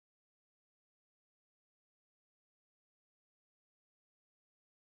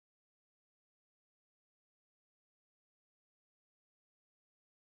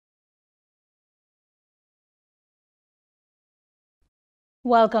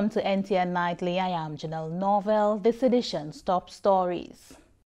Welcome to NTN Nightly. I am Janelle Norvell. This edition's top stories.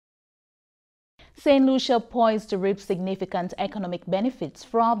 Saint Lucia poised to reap significant economic benefits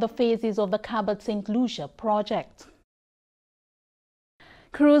throughout the phases of the Cabot Saint Lucia Project.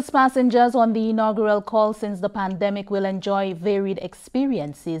 Cruise passengers on the inaugural call since the pandemic will enjoy varied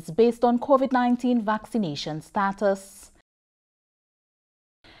experiences based on COVID-19 vaccination status.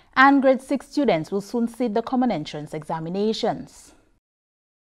 And grade 6 students will soon sit the common entrance examinations.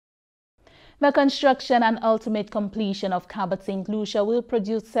 The construction and ultimate completion of Cabot Saint Lucia will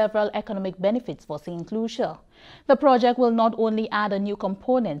produce several economic benefits for Saint Lucia. The project will not only add a new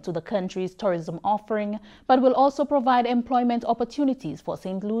component to the country's tourism offering, but will also provide employment opportunities for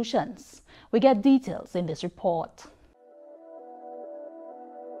Saint Lucians. We get details in this report.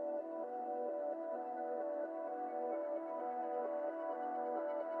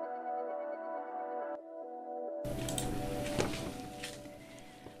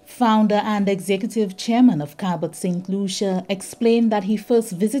 Founder and executive chairman of Cabot Saint Lucia explained that he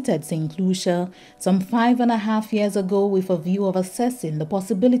first visited Saint Lucia some 5.5 years ago with a view of assessing the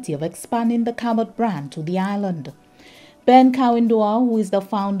possibility of expanding the Cabot brand to the island. Ben Kawindua, who is the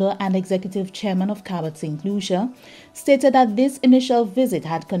founder and executive chairman of Cabot Saint Lucia, stated that this initial visit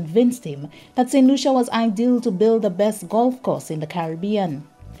had convinced him that Saint Lucia was ideal to build the best golf course in the Caribbean.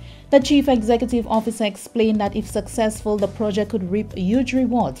 The chief executive officer explained that if successful, the project could reap huge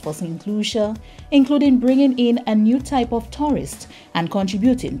rewards for Saint Lucia, including bringing in a new type of tourist and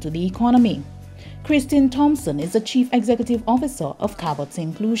contributing to the economy. Christine Thompson is the chief executive officer of Cabot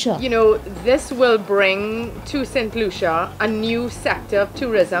Saint Lucia. This will bring to Saint Lucia a new sector of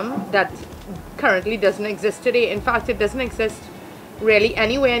tourism that currently doesn't exist today. In fact, it doesn't exist really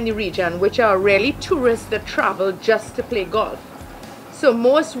anywhere in the region, which are really tourists that travel just to play golf. So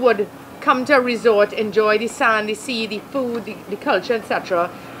most would come to a resort, enjoy the sand, the sea, the food, the culture, etc.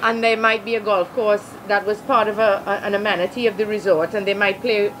 And there might be a golf course that was part of an amenity of the resort, and they might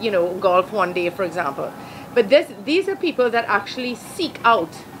play, golf one day, for example. But these are people that actually seek out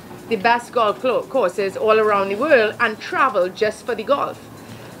the best golf courses all around the world and travel just for the golf.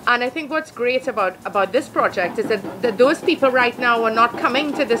 And I think what's great about this project is that those people right now are not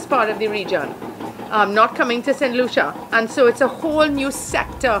coming to this part of the region. Not coming to Saint Lucia, and so it's a whole new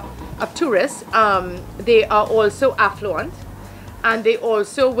sector of tourists. They are also affluent, and they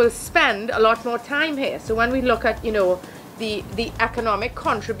also will spend a lot more time here. So when we look at the economic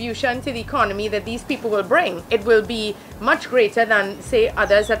contribution to the economy that these people will bring, it will be much greater than, say,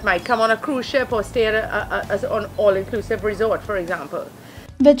 others that might come on a cruise ship or stay at an all-inclusive resort, for example.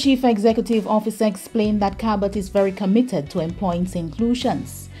 The chief executive officer explained that Cabot is very committed to employing Saint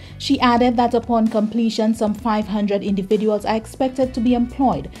Lucians. She added that upon completion, some 500 individuals are expected to be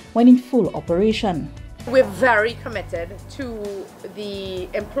employed when in full operation. We're very committed to the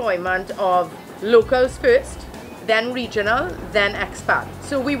employment of locals first, then regional, then expat.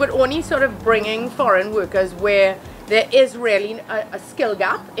 So we would only sort of bring in foreign workers where there is really a skill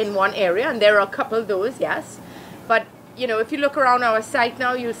gap in one area, and there are a couple of those, yes. But if you look around our site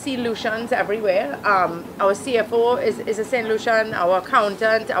now, you'll see Lucians everywhere. Our CFO is a Saint Lucian, our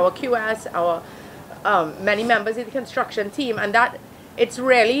accountant, our QS, our many members of the construction team, and that it's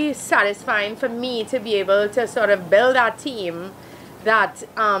really satisfying for me to be able to sort of build that team that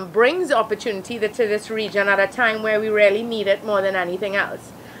brings opportunity to this region at a time where we really need it more than anything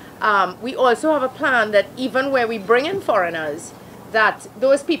else. We also have a plan that even where we bring in foreigners, that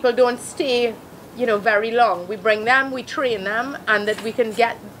those people don't stay very long. We bring them, we train them, and that we can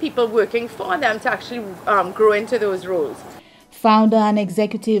get people working for them to actually grow into those roles. Founder and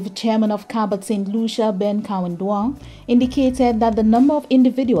executive chairman of Cabot Saint Lucia, Ben Kawindua, indicated that the number of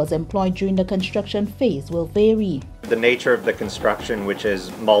individuals employed during the construction phase will vary. The nature of the construction, which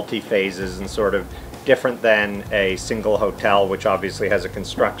is multi-phases and sort of different than a single hotel, which obviously has a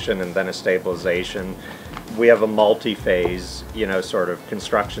construction and then a stabilization. We have a multi-phase, sort of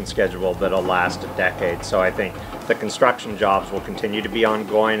construction schedule that'll last a decade. So I think the construction jobs will continue to be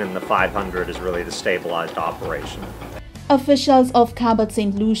ongoing, and the 500 is really the stabilized operation. Officials of Cabot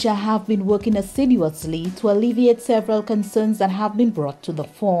Saint Lucia have been working assiduously to alleviate several concerns that have been brought to the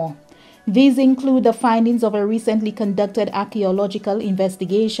fore. These include the findings of a recently conducted archaeological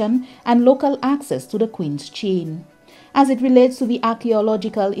investigation and local access to the Queen's Chain. As it relates to the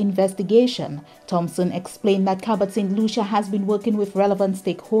archaeological investigation, Thompson explained that Cabot Saint Lucia has been working with relevant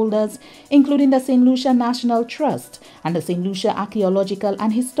stakeholders, including the Saint Lucia National Trust and the Saint Lucia Archaeological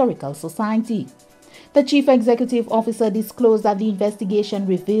and Historical Society. The chief executive officer disclosed that the investigation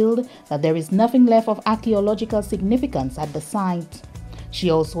revealed that there is nothing left of archaeological significance at the site. She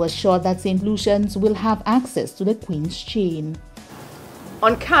also assured that St. Lucians will have access to the Queen's Chain.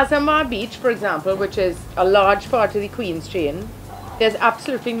 On Casamar Beach, for example, which is a large part of the Queen's chain, there's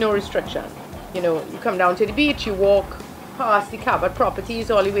absolutely no restriction. You know, you come down to the beach, you walk past the Cabot properties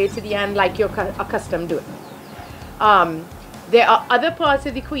all the way to the end like you're accustomed to it. There are other parts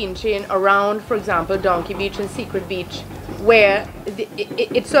of the Queen chain around, for example, Donkey Beach and Secret Beach, where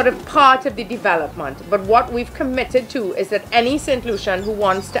it's sort of part of the development. But what we've committed to is that any St. Lucian who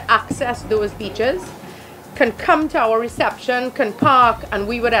wants to access those beaches can come to our reception, can park, and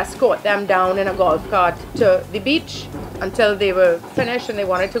we would escort them down in a golf cart to the beach until they were finished and they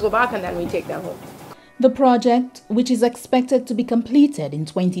wanted to go back, and then we take them home. The project, which is expected to be completed in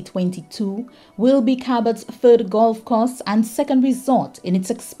 2022, will be Cabot's third golf course and second resort in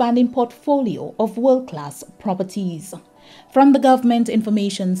its expanding portfolio of world-class properties. From the Government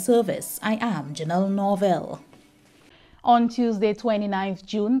Information Service, I am Janelle Norvell. On Tuesday, 29th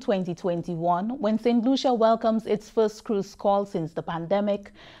June 2021, when St. Lucia welcomes its first cruise call since the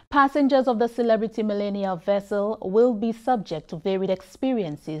pandemic, passengers of the Celebrity Millennia vessel will be subject to varied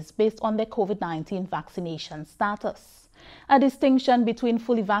experiences based on their COVID-19 vaccination status. A distinction between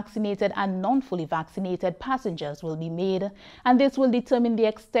fully vaccinated and non-fully vaccinated passengers will be made, and this will determine the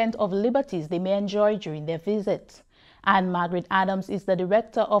extent of liberties they may enjoy during their visit. Anne Margaret Adams is the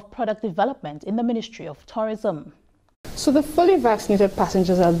Director of Product Development in the Ministry of Tourism. So the fully vaccinated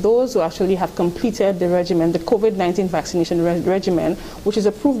passengers are those who actually have completed the regimen, the COVID-19 vaccination regimen, which is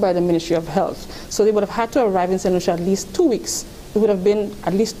approved by the Ministry of Health. So they would have had to arrive in St. Lucia at least 2 weeks. It would have been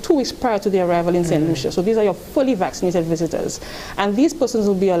at least 2 weeks prior to their arrival in St. Lucia. So these are your fully vaccinated visitors. And these persons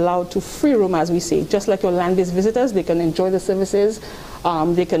will be allowed to free roam, as we say. Just like your land-based visitors, they can enjoy the services,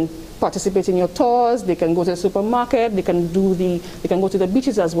 they can participate in your tours, they can go to the supermarket, they can go to the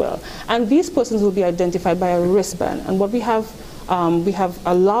beaches as well. And these persons will be identified by a wristband. And what we have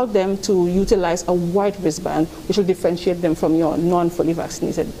allowed them to utilize a white wristband, which will differentiate them from your non-fully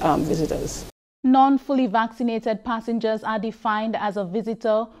vaccinated visitors. Non-fully vaccinated passengers are defined as a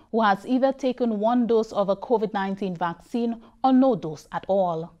visitor who has either taken one dose of a COVID-19 vaccine or no dose at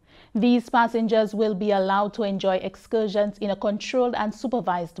all. These passengers will be allowed to enjoy excursions in a controlled and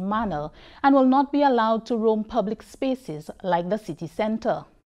supervised manner and will not be allowed to roam public spaces like the city center.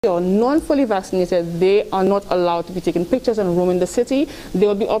 Or non-fully vaccinated, they are not allowed to be taking pictures and roaming the city. They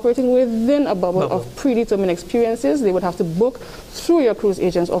will be operating within a bubble of predetermined experiences. They would have to book through your cruise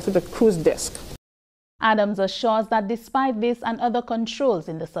agents or through the cruise desk. Adams assures that despite this and other controls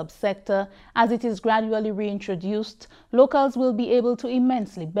in the subsector, as it is gradually reintroduced, locals will be able to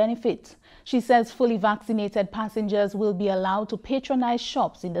immensely benefit. She says fully vaccinated passengers will be allowed to patronize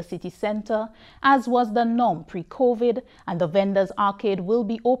shops in the city center, as was the norm pre-COVID, and the vendors' arcade will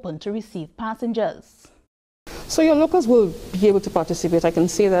be open to receive passengers. So your locals will be able to participate. I can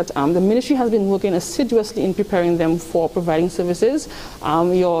say that the ministry has been working assiduously in preparing them for providing services.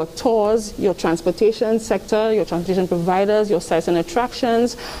 Your tours, your transportation sector, your transportation providers, your sites and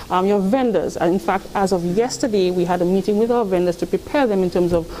attractions, your vendors. And in fact, as of yesterday, we had a meeting with our vendors to prepare them in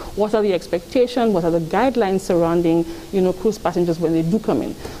terms of what are the expectations, what are the guidelines surrounding, cruise passengers when they do come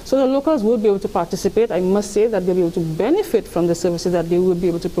in. So the locals will be able to participate. I must say that they'll be able to benefit from the services that they will be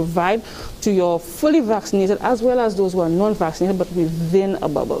able to provide to your fully vaccinated as well as those who are non-vaccinated but within a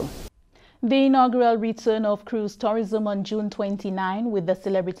bubble. The inaugural return of cruise tourism on June 29 with the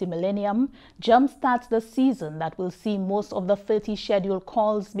Celebrity Millennium jumpstarts the season that will see most of the 30 scheduled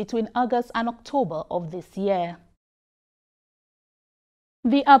calls between August and October of this year.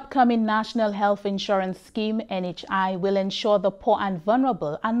 The upcoming National Health Insurance Scheme, NHI, will ensure the poor and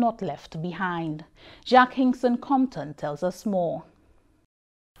vulnerable are not left behind. Jack Hinkson Compton tells us more.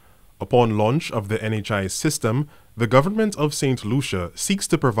 Upon launch of the NHI system, the government of St. Lucia seeks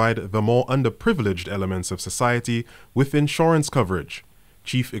to provide the more underprivileged elements of society with insurance coverage.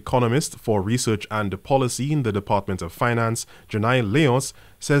 Chief Economist for Research and Policy in the Department of Finance, Janai Leos,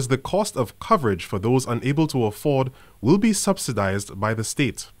 says the cost of coverage for those unable to afford will be subsidized by the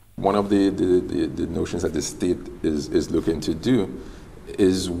state. One of the notions that the state is looking to do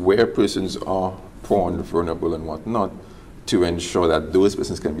is where persons are poor and vulnerable and whatnot, to ensure that those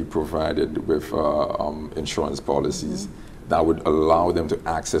persons can be provided with insurance policies that would allow them to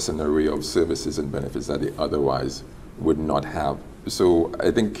access an array of services and benefits that they otherwise would not have. So I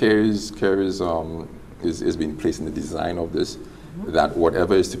think care is being placed in the design of this, that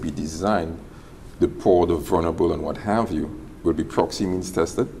whatever is to be designed, the poor, the vulnerable, and what have you, will be proxy means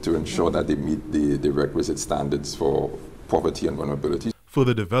tested to ensure that they meet the requisite standards for poverty and vulnerability. For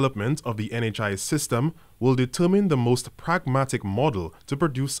the development of the NHI system will determine the most pragmatic model to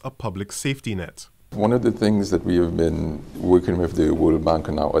produce a public safety net. One of the things that we have been working with the World Bank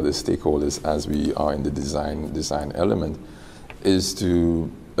and our other stakeholders as we are in the design element is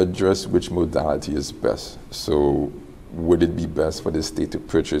to address which modality is best. So would it be best for the state to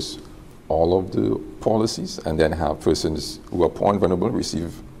purchase all of the policies and then have persons who are poor and vulnerable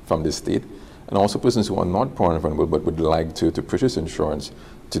receive from the state, and also persons who are not poor and vulnerable but would like to purchase insurance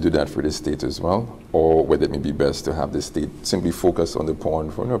to do that for the state as well? Or whether it may be best to have the state simply focus on the poor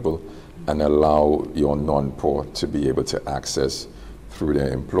and vulnerable and allow your non-poor to be able to access through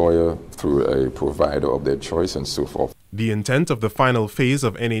their employer, through a provider of their choice, and so forth. The intent of the final phase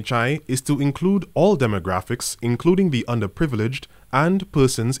of NHI is to include all demographics, including the underprivileged and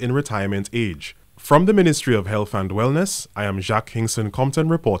persons in retirement age. From the Ministry of Health and Wellness, I am Jacques Hinkson-Compton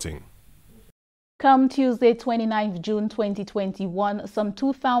reporting. Come Tuesday, 29th June 2021, some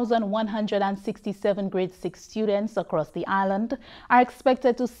 2,167 grade 6 students across the island are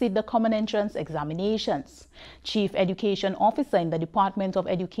expected to sit the common entrance examinations. Chief Education Officer in the Department of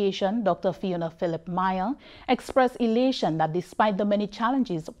Education, Dr. Fiona Philip-Meyer, expressed elation that despite the many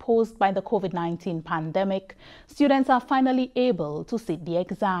challenges posed by the COVID-19 pandemic, students are finally able to sit the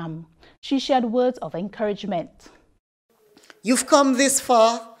exam. She shared words of encouragement. You've come this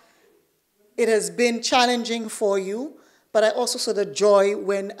far. It has been challenging for you, but I also saw the joy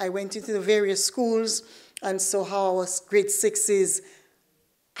when I went into the various schools and saw how our grade 6s,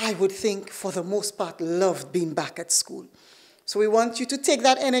 I would think for the most part, loved being back at school. So we want you to take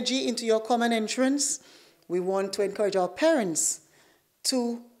that energy into your common entrance. We want to encourage our parents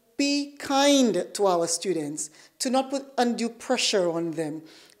to be kind to our students, to not put undue pressure on them,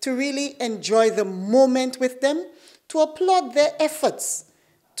 to really enjoy the moment with them, to applaud their efforts,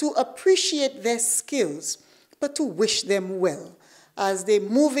 to appreciate their skills, but to wish them well. As they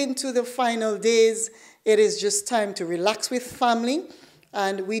move into the final days, it is just time to relax with family,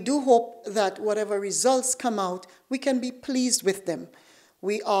 and we do hope that whatever results come out, we can be pleased with them.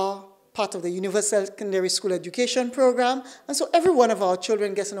 We are part of the Universal Secondary School Education Program, and so every one of our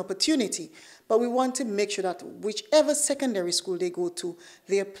children gets an opportunity, but we want to make sure that whichever secondary school they go to,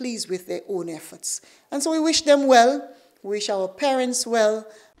 they are pleased with their own efforts. And so we wish them well, we wish our parents well.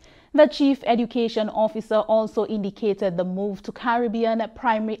 The Chief Education Officer also indicated the move to Caribbean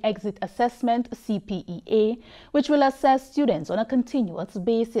Primary Exit Assessment, CPEA, which will assess students on a continuous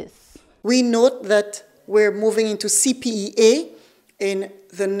basis. We note that we're moving into CPEA in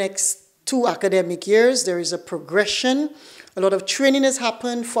the next 2 academic years. There is a progression. A lot of training has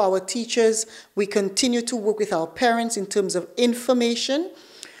happened for our teachers. We continue to work with our parents in terms of information.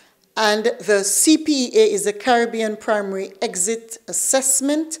 And the CPEA is the Caribbean Primary Exit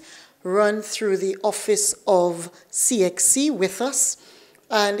Assessment, run through the Office of CXC with us.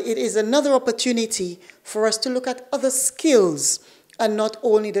 And it is another opportunity for us to look at other skills and not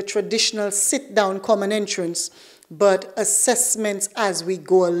only the traditional sit-down common entrance, but assessments as we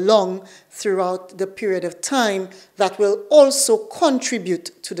go along throughout the period of time that will also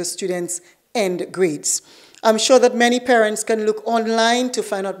contribute to the students' end grades. I'm sure that many parents can look online to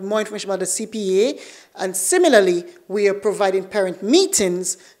find out more information about the CPEA, and similarly, we are providing parent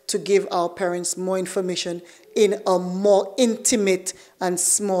meetings to give our parents more information in a more intimate and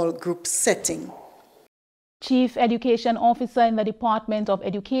small group setting. Chief Education Officer in the Department of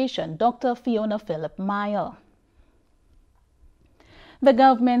Education, Dr. Fiona Philip-Meyer. The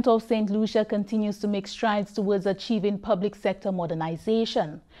government of St. Lucia continues to make strides towards achieving public sector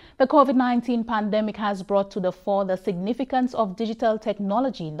modernization. The COVID-19 pandemic has brought to the fore the significance of digital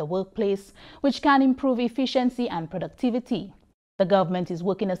technology in the workplace, which can improve efficiency and productivity. The government is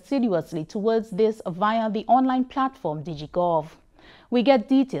working assiduously towards this via the online platform DigiGov. We get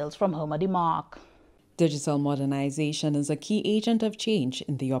details from Homer DeMark. Digital modernization is a key agent of change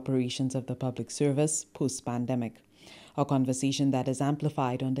in the operations of the public service post-pandemic. A conversation that is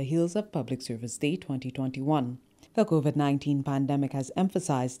amplified on the heels of Public Service Day 2021. The COVID-19 pandemic has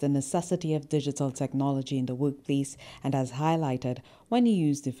emphasized the necessity of digital technology in the workplace and has highlighted when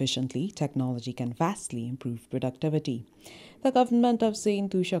used efficiently, technology can vastly improve productivity. The government of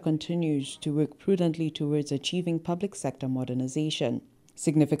St. Lucia continues to work prudently towards achieving public sector modernization.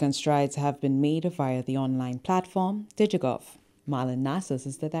 Significant strides have been made via the online platform DigiGov. Marlon Nassas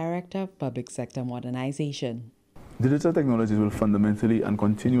is the Director of Public Sector Modernization. Digital technologies will fundamentally and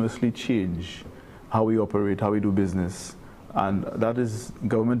continuously change how we operate, how we do business, and that is,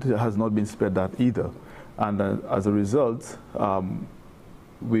 government has not been spared that either. And as a result,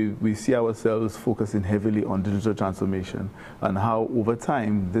 we see ourselves focusing heavily on digital transformation and how over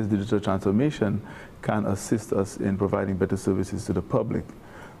time this digital transformation can assist us in providing better services to the public.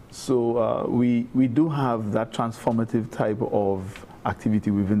 So we do have that transformative type of activity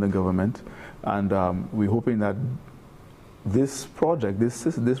within the government, and we're hoping that this project,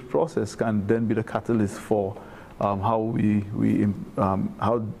 this process can then be the catalyst for how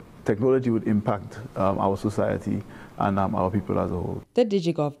how technology would impact our society and our people as a whole. The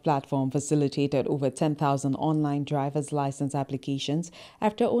DigiGov platform facilitated over 10,000 online driver's license applications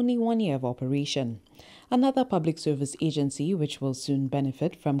after only 1 year of operation. Another public service agency which will soon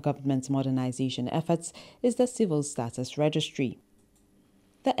benefit from government's modernization efforts is the Civil Status Registry.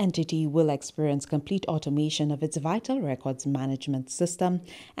 The entity will experience complete automation of its vital records management system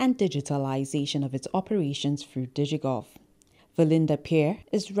and digitalization of its operations through DigiGov. Valinda Pierre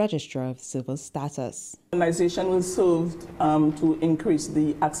is Registrar of Civil Status. Modernization will serve to increase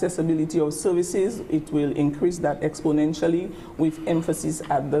the accessibility of services. It will increase that exponentially with emphasis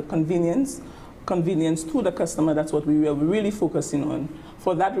at the convenience to the customer. That's what we are really focusing on.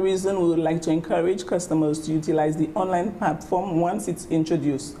 For that reason, we would like to encourage customers to utilize the online platform once it's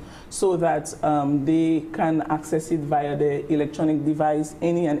introduced so that they can access it via their electronic device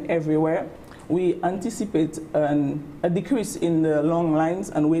any and everywhere. We anticipate a decrease in the long lines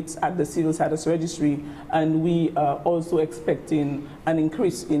and waits at the Civil Status Registry, and we are also expecting an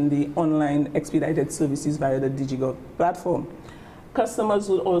increase in the online expedited services via the DigiGov platform. Customers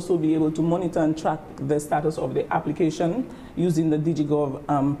will also be able to monitor and track the status of the application using the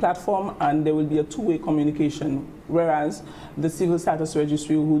DigiGov platform, and there will be a two-way communication, whereas the Civil Status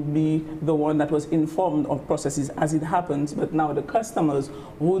Registry would be the one that was informed of processes as it happens, but now the customers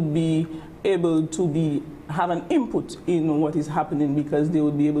would be able to have an input in what is happening because they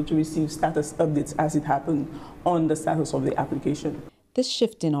would be able to receive status updates as it happened on the status of the application. This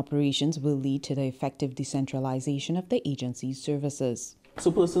shift in operations will lead to the effective decentralization of the agency's services.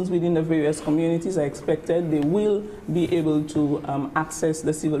 So persons within the various communities are expected, they will be able to access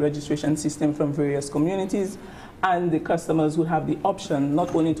the civil registration system from various communities, and the customers will have the option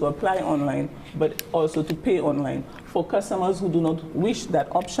not only to apply online, but also to pay online. For customers who do not wish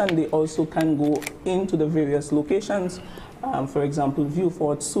that option, they also can go into the various locations, for example,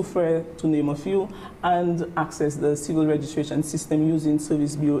 Vieux-Fort, Soufrière, to name a few, and access the civil registration system using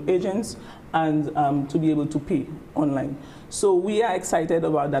Service Bureau agents and to be able to pay online. So we are excited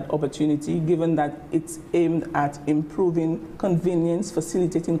about that opportunity, given that it's aimed at improving convenience,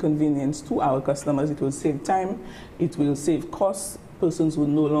 facilitating convenience to our customers. It will save time, it will save costs. Persons will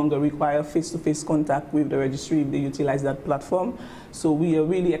no longer require face-to-face contact with the registry if they utilize that platform. So we are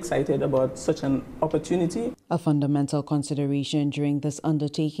really excited about such an opportunity. A fundamental consideration during this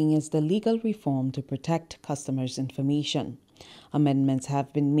undertaking is the legal reform to protect customers' information. Amendments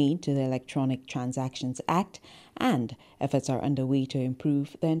have been made to the Electronic Transactions Act, and efforts are underway to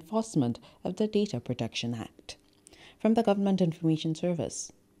improve the enforcement of the Data Protection Act. From the Government Information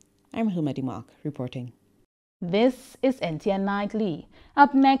Service, I'm Humadi Mark reporting. This is NTN Nightly.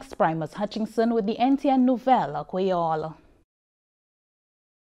 Up next, Primus Hutchinson with the NTN Nouvelle Creole.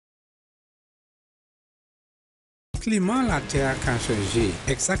 Climat la terre a changé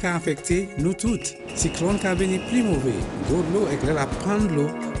et ça a affecté nous toutes. Cyclone qui a venu plus mauvais, gros de l'eau et la panne de l'eau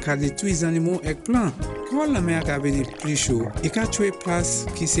qui a détruit les animaux et plants. Quand la mer qui a venu plus chaud et qui a tué place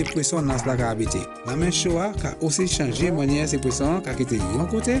qui s'est poisson dans la habité. La mer chaude a aussi changé manière ces poissons qui a quitté d'un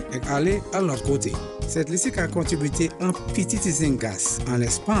côté et aller à l'autre côté. Cette liste a contribué en petit gaz en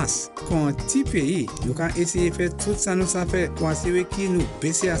l'espace. Quand un petit pays, nous avons essayé de faire tout ça, nous avons fait pour assurer que nous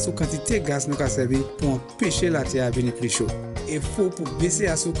baisser à la quantité de gaz nous avons servi pour empêcher la terre à venir plus chaud. Et faut pour baisser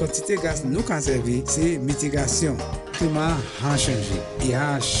à la quantité de gaz nous avons servi, c'est mitigation. Le climat a changé. Il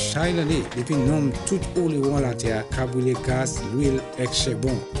a chaque année, depuis nous tout haut le rond la terre, carburé, gaz, l'huile et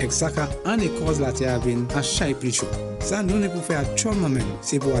charbon. Et ça en cause la terre à venir à chaque plus chaud. Ça nous ne pouvons faire tout même,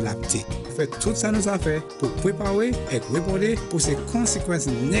 c'est pour adapter. Fait tout ça nous a fait pour préparer et répondre pour ces conséquences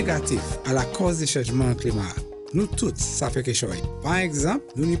négatives à la cause du changement climatique. Nous tous, ça fait quelque chose. Par exemple,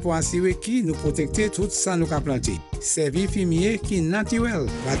 nous ne pouvons assurer qui nous protéger tout ça nous a planté. Servir fumier qui est naturel.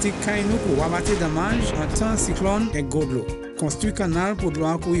 Bâtir caille nous pour abattre dommages en temps cyclone et gros de l'eau. Construire canal pour de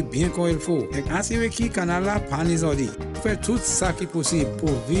l'eau courir bien comme il faut. Et assurer qui canal là pas désordre. Faire tout ça qui est possible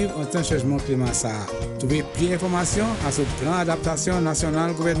pour vivre en temps de changement climatique. Trouver plus d'informations à ce plan d'adaptation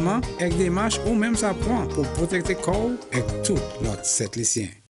national gouvernement et des démarches ou même ça prend pour protéger le corps et tout l'autre citoyen.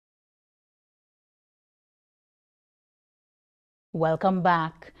 Welcome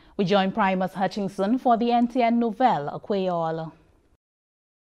back. We join Primus Hutchinson for the NTN Nouvelle Creole.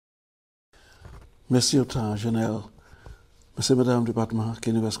 Merci autant, Janelle. Monsieur, Madame, département qui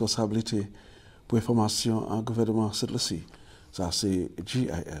a une responsabilité pour l'information en gouvernement Saint Lucia. Ça, c'est GIS,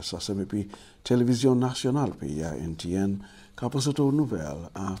 ça, c'est depuis Télévision Nationale, pays à NTN, qui a posé une nouvelle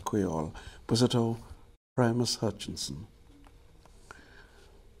en créole, posé Primus Hutchinson.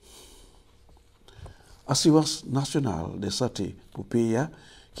 Assurance nationale de santé pour pays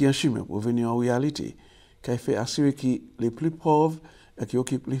qui est un chemin pour venir en réalité, qui fait assurer que les plus pauvres et qui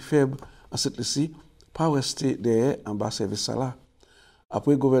occupent les faibles en cette liste pas rester derrière en bas service là.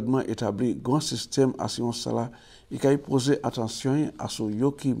 Après le gouvernement établit un grand système d'assurance là, il a posé attention à ceux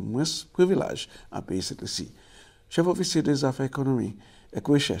qui ont moins privilèges en pays cette liste. Chef officier des affaires économiques et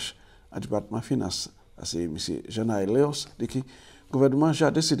recherche au département des finances, c'est M. Jean-Aïe Léos, dit que le gouvernement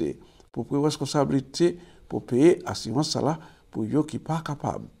a décidé pour prendre responsabilité pour payer l'assurance là pour ceux qui ne sont pas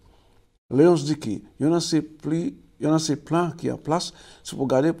capables. Léons dit qu'il y a ces plans qui sont en place pour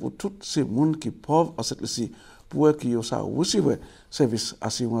garder pour tous ces gens qui sont pauvres en cette liste pour qu'ils reçoivent services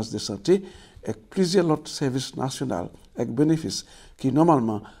d'assurance de santé et plusieurs autres services nationaux avec bénéfices qui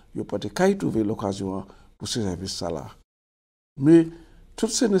normalement ne peuvent pas trouver l'occasion pour ces services-là. Mais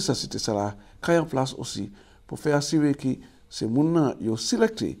toutes ces nécessités sont en place aussi pour faire assurer que ces gens qui sont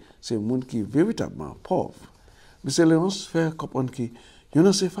sélectés, ces gens qui sont véritablement pauvres. M. Léons fait comprendre que il y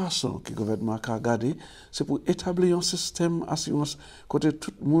a ces façons que le gouvernement a gardé, c'est pour établir un système d'assurance côté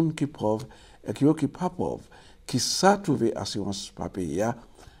tout le monde qui est pauvre et qui n'est pas pauvre, qui sait trouver assurance par pays.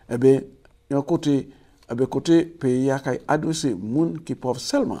 Eh bien, il y a un côté pays qui a adressé les gens qui sont pauvres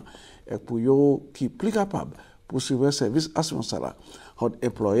seulement et pour eux qui sont plus capables pour suivre le service d'assurance là. Les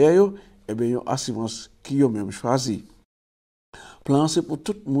employeurs, eh bien, il y a une assurance qui ont même choisi. Plan c'est pour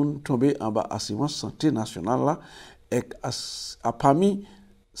tout le monde tomber en bas assurance santé nationale là. Et parmi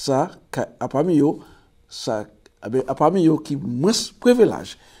eux qui moins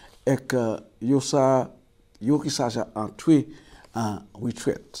privilèges et que yo qui s'agit entrer en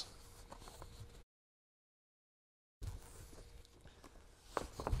retraite.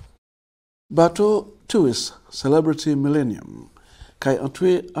 Bateau tourist Celebrity Millennium qui est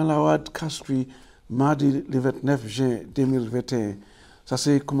entré en la Wad Castries mardi le 29 juin 2021. Ça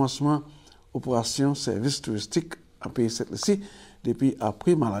c'est le commencement opération service touristique en pays cette depuis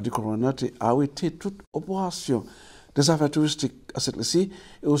après maladie corona a arrêté toute opération des affaires touristiques à cette et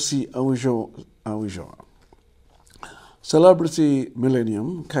aussi en région. Celebrity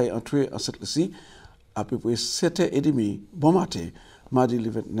Millennium qui est entré à cette à peu près 7h30 bon matin mardi le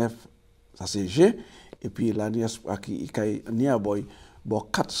 29 ça c'est juin et puis l'année qui n'y a boy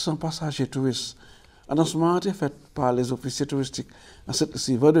 400 passagers touristes. Annoncement a été fait par les officiers touristiques à cette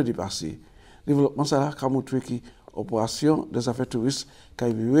vendredi passé. Développement ça a montré que opération des affaires touristes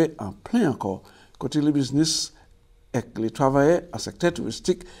qui vivait en plein encore côté le business et les travailleurs en secteur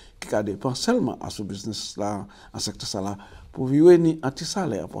touristique qui a dépensé seulement à ce business là en secteur ça là pour vivre ni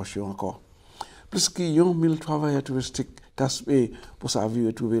anti-salaire portion encore plus qu'il y a 1000 travailleurs touristiques qui pour sa vie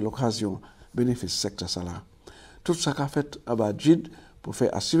et trouver l'occasion bénéfice secteur ça là tout ça qu'a fait à Badjid pour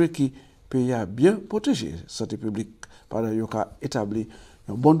faire assurer que pays a bien protégé santé publique pendant qu'il a établi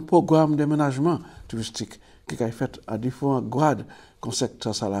un bon programme d'aménagement touristique qui a fait à différents grades comme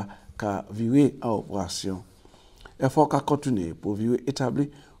secteur ça là qu'a viré en opération. Effort qu'a continué pour virer établir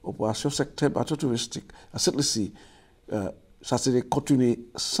opération secteur bateau touristique. À cette ici, ça s'est continué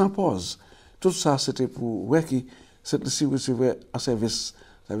sans pause. Tout ça c'était pour voir que cette ici recevait un service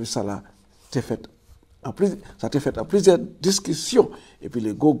ça là était fait ça a été fait à plusieurs discussions et puis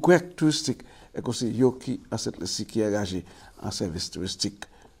les go grec touristiques et aussi yo qui à cette ici qui est engagé en service touristique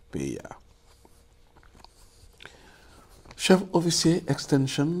pays. Chef officier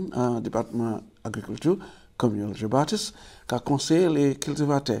extension en département agriculture, comme je baptise, qui a conseillé les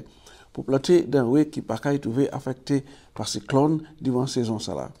cultivateurs pour planter denrées qui ne peuvent pas être affectées par cyclone durant la saison.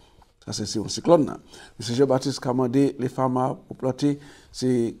 Ça c'est un cyclone. M. Jean-Baptiste a demandé les farmers pour planter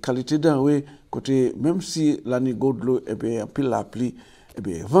ces qualités denrées, même si l'année de l'eau et bien pile la pluie et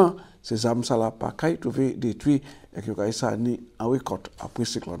bien vent, ces âmes ça là pas trouver détruit et que ça ni en récolte après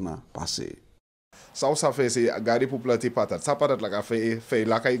cyclone passé. Ça fait c'est garder pour planter patate. Ça patate là fait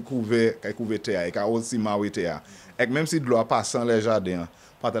là qui couvert terre et qui aussi marrer terre. Et même si de l'eau passe dans les jardins,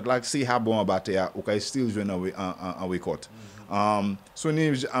 patate là si a bon en terre ou qui still joindre en récolte.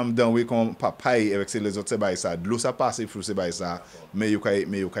 Soni dans we comme papaye avec les autres c'est ça. De l'eau ça passe fruit c'est ça, mais you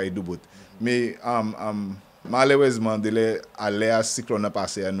kai do bout. Mais malheureusement de l'air cyclone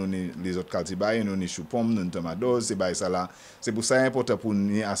passé nous les autres cultivars nous ni chou pomme nous tomates c'est ça là c'est pour ça important pour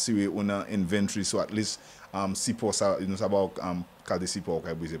nous assurer on a inventory so at least si pour ça nous savoir qualité si pour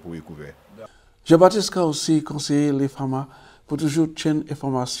briser pour recouvrir. Jean-Baptiste a aussi conseillé les farmers pour toujours tenir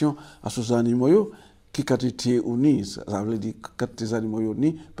information à ces animaux qui quantité unis ça veut dire quantité animaux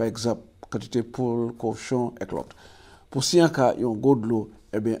unis par exemple quantité poule cochon et l'autre pour si en cas yon go de l'eau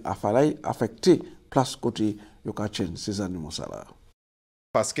eh bien a fallu affecter place côté yo ka chen ces animaux ça là.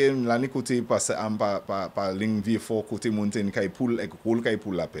 Parce que l'année côté passe par ligne V4 côté mountain kay pool ek roule kay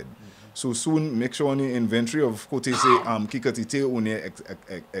pool la ped. So soon make sure on inventory of côté c'est qui quantité on est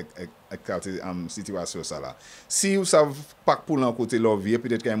situation ça là. Si vous savez pas pool en côté leur vie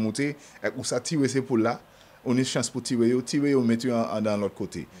peut-être kay monter ek ou ça tirer ces pool là, on a chance pour tirer yo mettre dans l'autre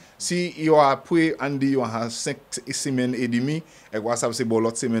côté. Si yo après andi yo a 5 semaines et demi et quoi ça c'est bon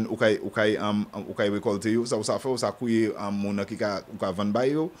l'autre semaine ou kay récolter yo ça fait ça couiller mon qui ka vendre ba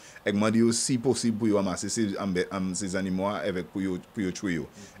yo et demander aussi possible pour yo ramasser ces animaux avec pour yo tuer yo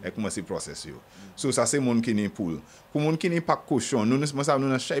et commencer process yo. So ça c'est mon qui n'est pour mon qui n'est pas cochon nous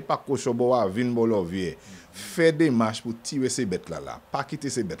nous chaque pas cochon bo vin bo leur vie faire des marches pour tirer ces bêtes là pas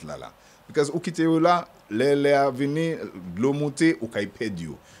quitter ces bêtes là. Parce que ou quitter là les à venir l'eau monter ou kay perdre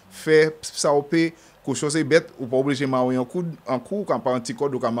yo fait ça au paix cochon c'est bête ou pas obligé marrer un coup quand pas un petit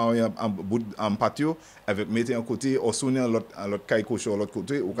code ou quand marrer en patio avec mettre un côté ou sonner l'autre kay cochon l'autre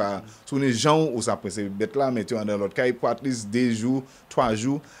côté ou quand sonner gens ou ça après c'est bête là mettre dans l'autre kay pour at least 2 jours 3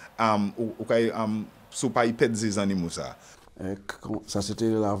 jours ou kay sous pas y perdre ces animaux ça c'était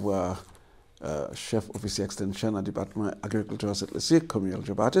la voix chef officier extension au département agriculture Saint Lucia comme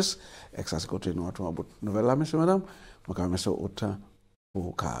je baptiste et ça c'est côté nous à nouvelle là monsieur madame moi quand même ça autant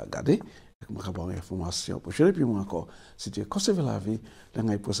pour garder et moi avoir information pour je puis moi encore si tu conserver la vie là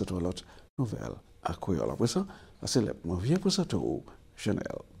ngay pour cette autre nouvelle à quoi alors ça c'est le moi viens pour ça tout Chanel.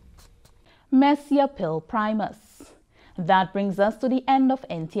 Merci Pill Primus. That brings us to the end of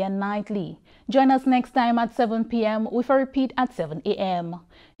NTN Nightly. Join us next time at 7 p.m. with a repeat at 7 a.m.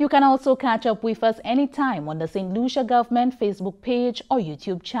 You can also catch up with us anytime on the St. Lucia Government Facebook page or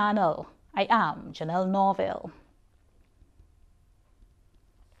YouTube channel. I am Janelle Norville.